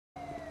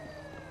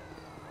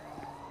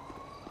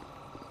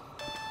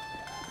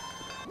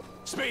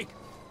Speak!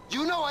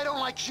 You know I don't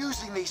like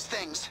using these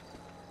things.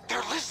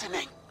 They're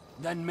listening.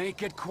 Then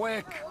make it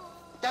quick.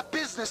 That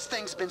business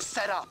thing's been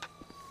set up.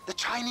 The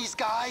Chinese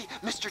guy,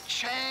 Mr.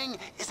 Chang,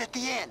 is at the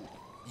inn.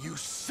 You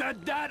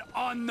said that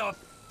on the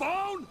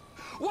phone?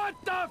 What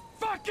the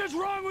fuck is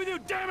wrong with you,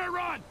 damn it,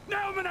 Ron?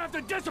 Now I'm gonna have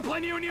to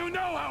discipline you, and you know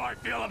how I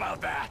feel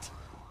about that.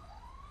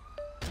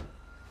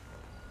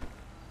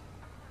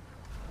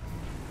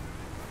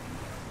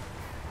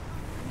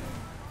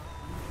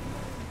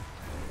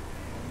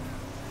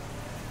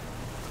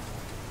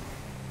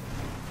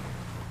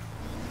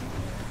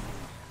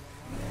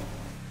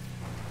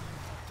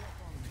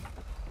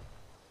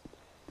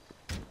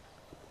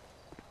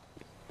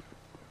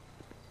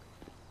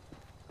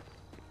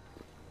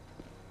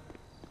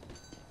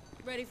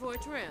 Ready for a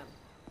trim?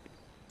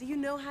 Do you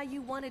know how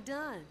you want it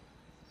done?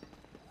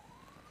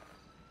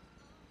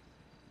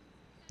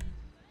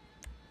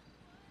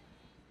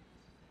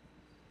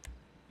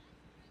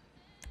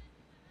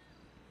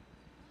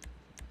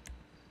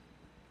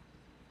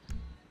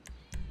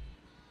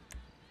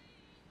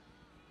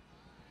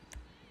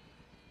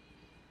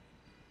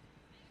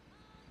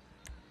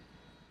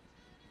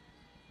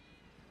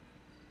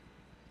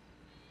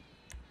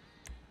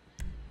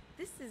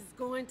 This is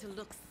going to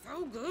look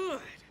so good.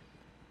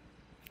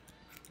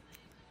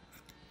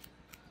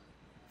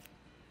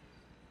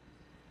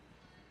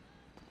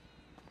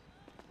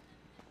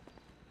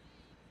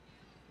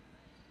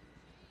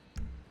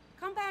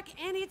 Come back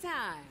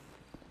anytime.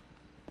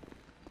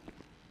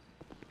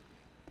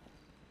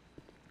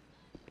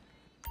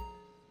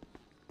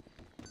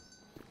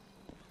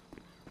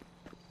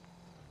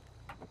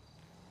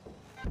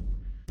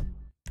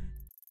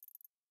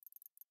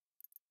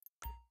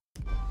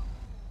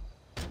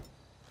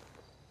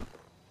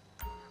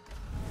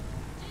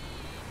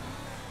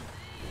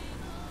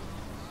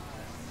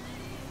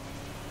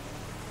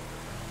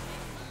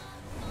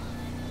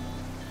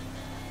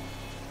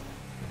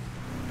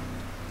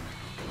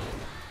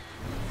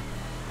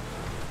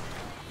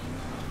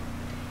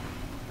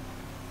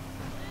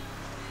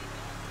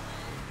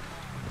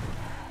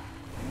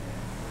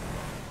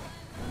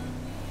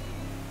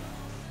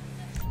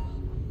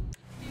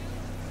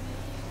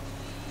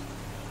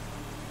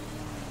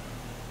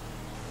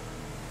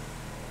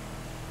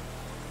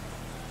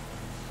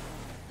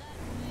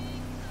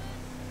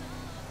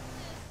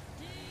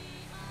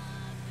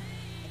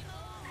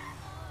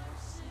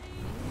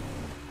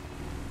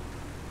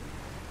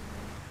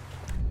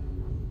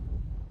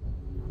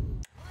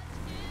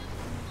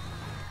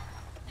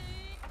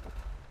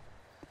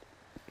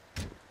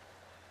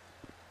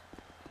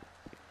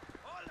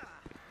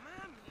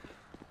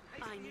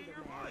 I need a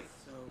man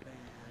so bad.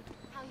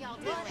 How y'all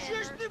doing?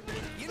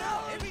 You know,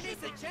 every day's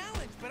a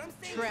challenge, but I'm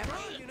staying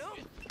strong, you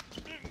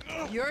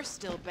know? You're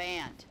still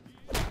banned.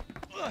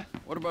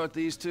 What about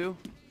these two?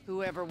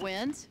 Whoever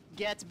wins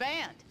gets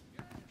banned.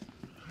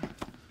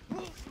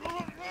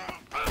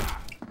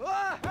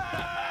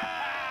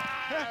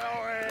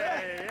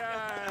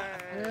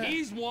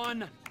 He's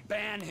one.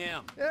 Ban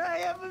him.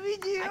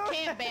 I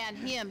can't ban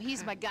him.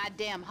 He's my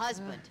goddamn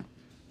husband.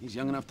 He's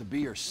young enough to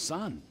be your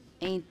son.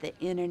 Ain't the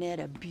internet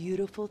a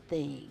beautiful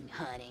thing,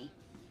 honey?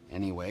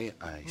 Anyway,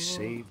 I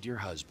saved your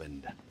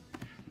husband.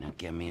 Now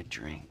get me a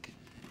drink.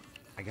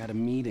 I got a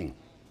meeting.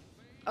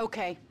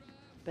 Okay,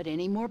 but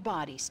any more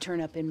bodies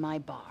turn up in my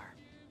bar,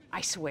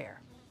 I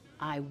swear,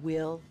 I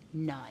will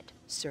not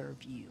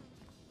serve you.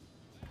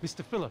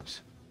 Mr.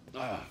 Phillips.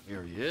 Ah,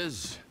 here he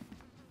is.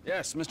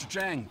 Yes, Mr.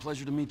 Chang,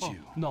 pleasure to meet you.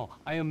 No,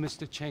 I am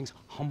Mr. Chang's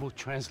humble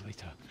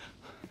translator.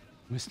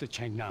 Mr.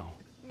 Chang now.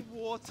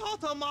 我操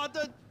他妈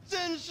的，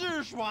真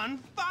是爽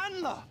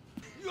翻了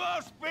You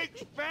all speak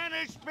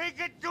Spanish, speak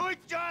it to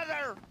each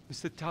other!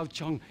 Mr. Tao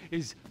Chung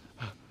is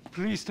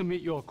pleased to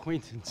meet your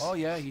acquaintance. Oh,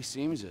 yeah, he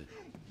seems it.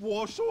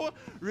 我说，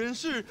人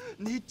事，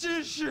你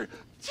真是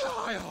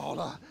太好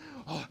了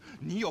啊！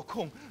你有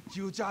空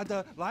就加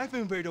的来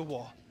分配的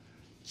我，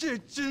这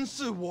真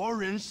是我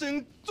人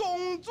生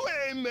中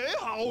最美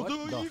好的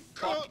What the 一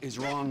刻。 fuck is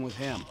wrong with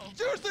him?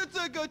 就是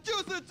这个，就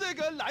是这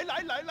个，来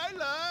来来来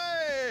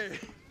来。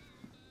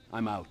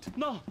 I'm out.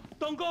 No,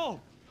 don't go!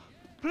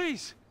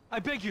 Please,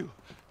 I beg you.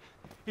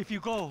 If you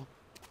go,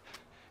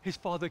 his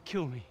father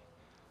killed me.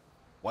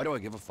 Why do I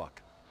give a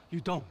fuck?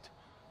 You don't.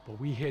 But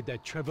we hear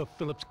that Trevor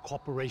Phillips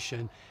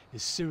Corporation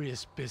is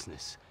serious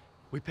business.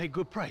 We pay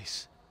good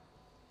price.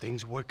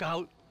 Things work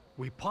out,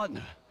 we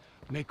partner,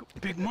 make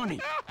big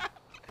money.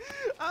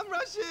 I'm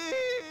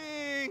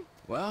rushing.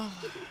 Well,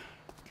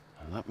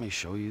 let me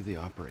show you the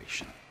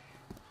operation.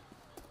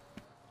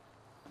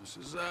 This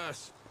is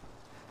us.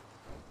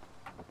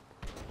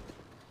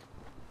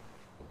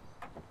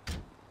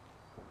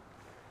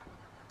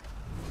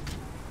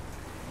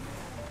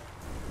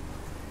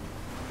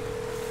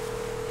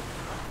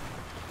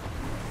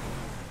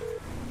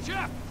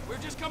 Chef, we're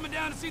just coming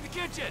down to see the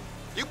kitchen.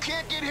 You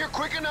can't get here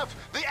quick enough.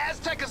 The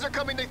Aztecas are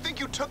coming. They think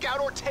you took out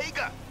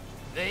Ortega.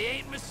 They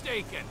ain't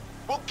mistaken.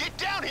 Well, get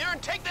down here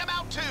and take them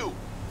out too.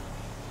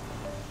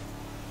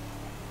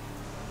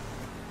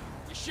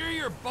 You sure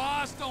your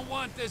boss don't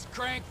want this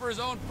crank for his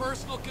own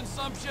personal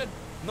consumption?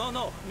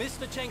 No,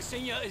 Mr. Cheng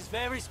Sr. is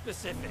very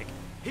specific.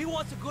 He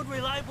wants a good,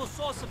 reliable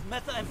source of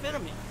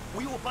methamphetamine.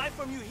 We will buy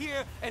from you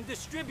here and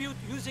distribute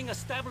using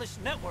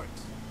established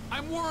networks.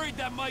 I'm worried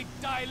that might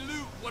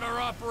dilute what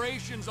our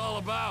operation's all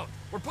about.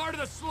 We're part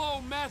of the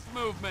slow meth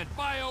movement,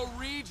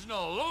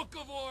 bioregional,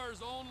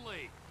 locavores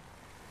only.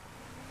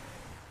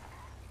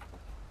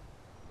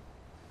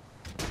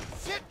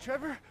 Shit,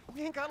 Trevor!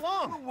 We ain't got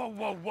long!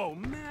 Whoa,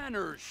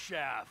 manners,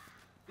 chef.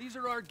 These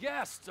are our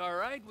guests, all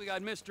right? We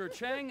got Mr.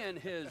 Cheng and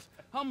his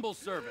humble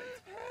servant.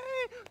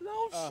 Hey,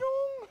 Lao Shung!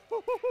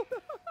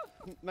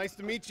 Nice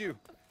to meet you.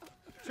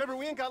 Trevor,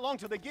 we ain't got long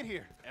till they get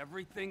here.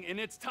 Everything in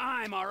its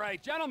time, all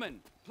right. Gentlemen,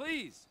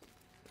 please,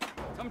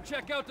 come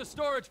check out the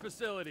storage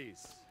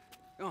facilities.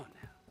 Go on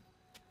now.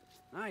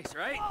 Nice,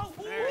 right? Oh,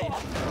 There you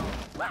go.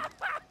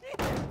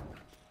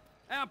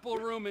 Ample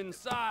room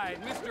inside.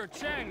 Mr.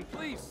 Cheng,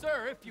 please,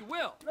 sir, if you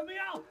will. Let me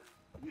out!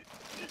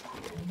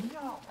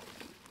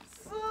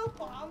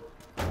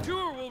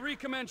 Tour will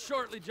recommence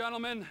shortly,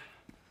 gentlemen.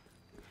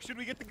 Should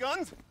we get the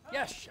guns?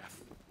 Yes,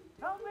 chef.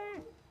 Help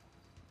me!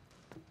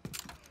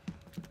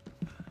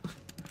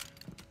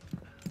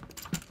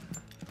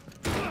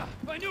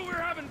 If I knew we were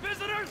having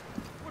visitors,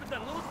 would have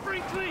done a little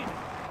spring clean.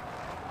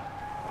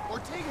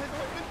 Ortega has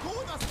always been cool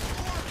with us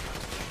before.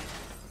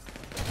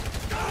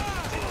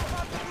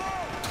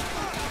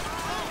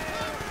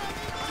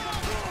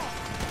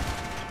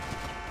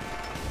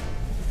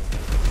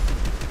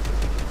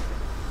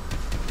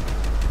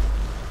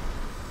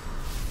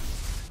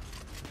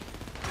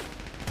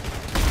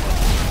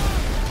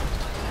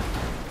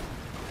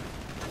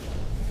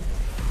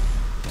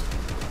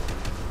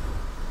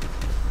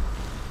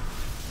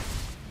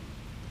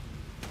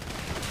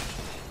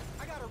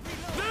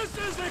 This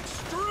is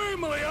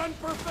extremely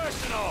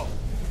unprofessional.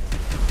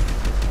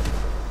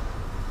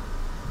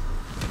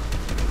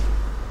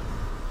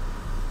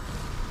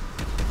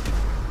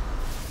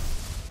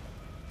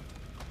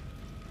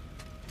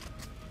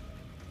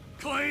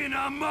 Clean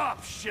them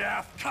up,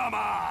 chef. Come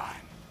on.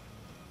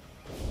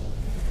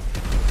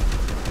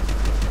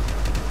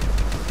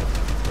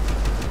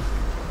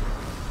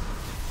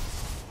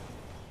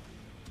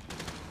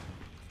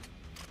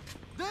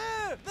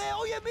 There!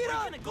 Oye,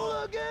 mira!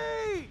 Look!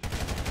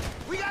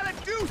 We gotta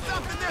do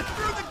something! They're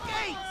through the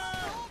gates!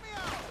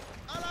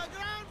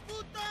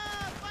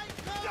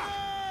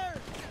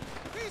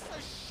 Piece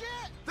of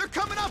shit! They're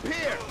coming up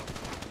here!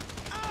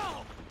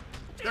 Ow!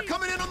 They're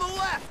coming in on the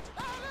left!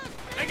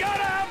 They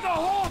gotta have the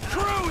whole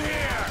crew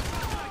here!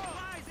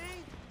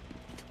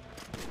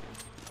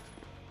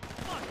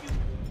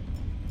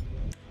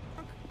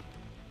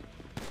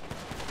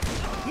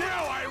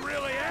 Now I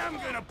really am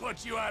gonna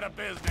put you out of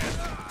business!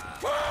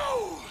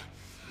 Woo!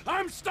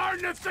 I'm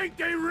starting to think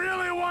they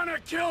really want to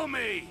kill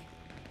me!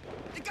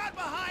 They got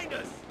behind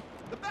us!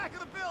 The back of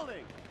the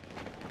building!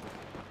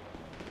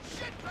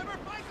 Shit, Trevor!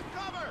 Find some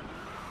cover!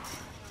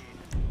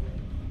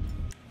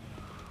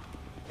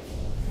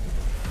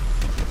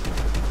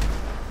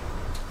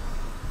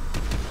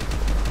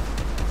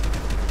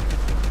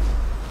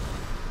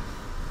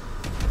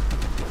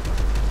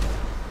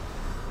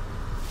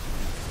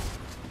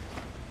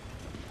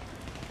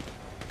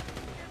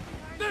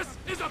 This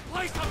is a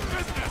place of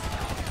business!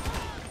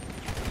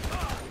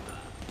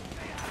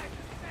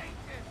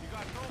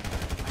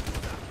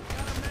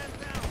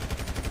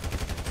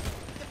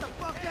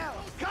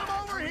 Come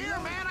over here,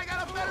 man! I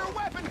got a better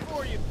weapon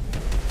for you!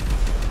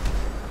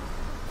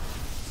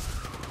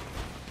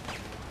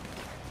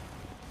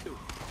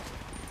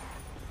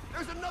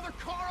 There's another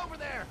car over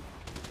there!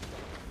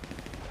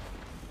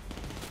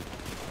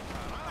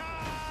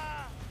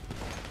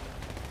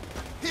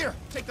 Here,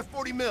 take the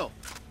 40 mil.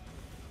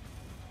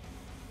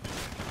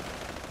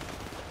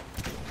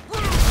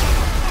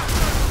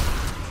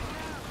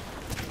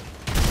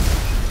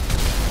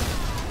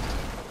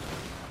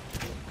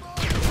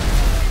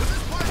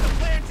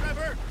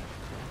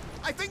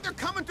 I think they're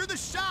coming through the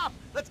shop!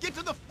 Let's get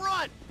to the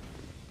front!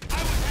 I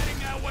was heading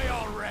that way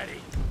already!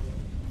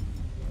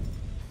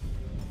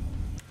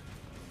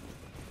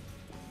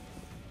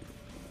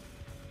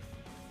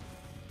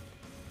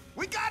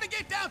 We gotta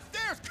get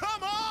downstairs!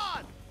 Come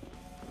on!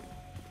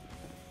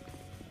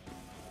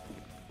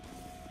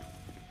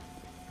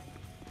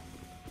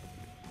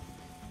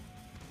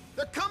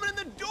 They're coming in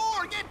the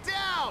door! Get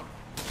down!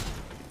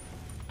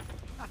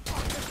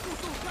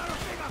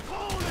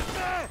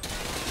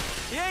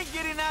 He ain't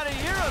getting out of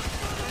here!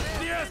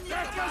 The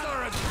Aztecas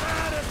are as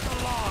bad as the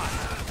lot!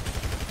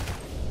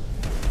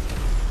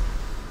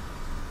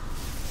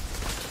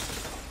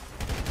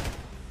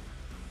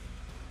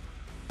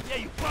 Yeah,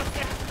 you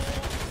fucking...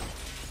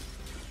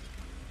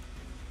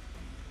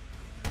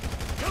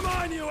 Come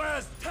on, you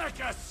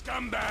Azteca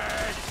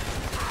scumbags!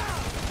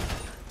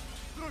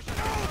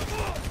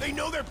 They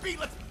know they're beat!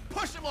 Let's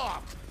push them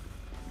off!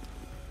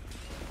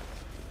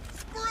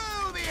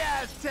 Screw the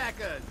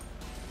Aztecas!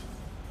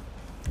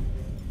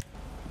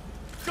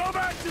 Go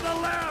back to the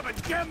lab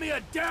and get me a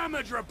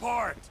damage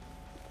report!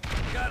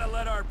 Gotta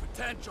let our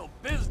potential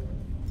business...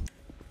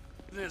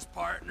 business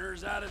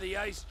partners out of the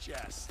ice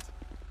chest.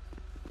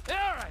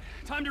 Yeah, all right,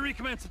 time to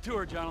recommence the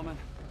tour, gentlemen.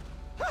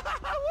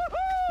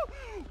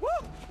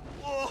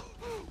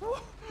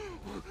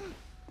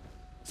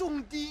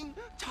 重钉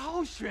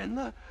超悬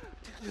了，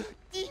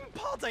钉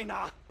炮在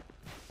哪？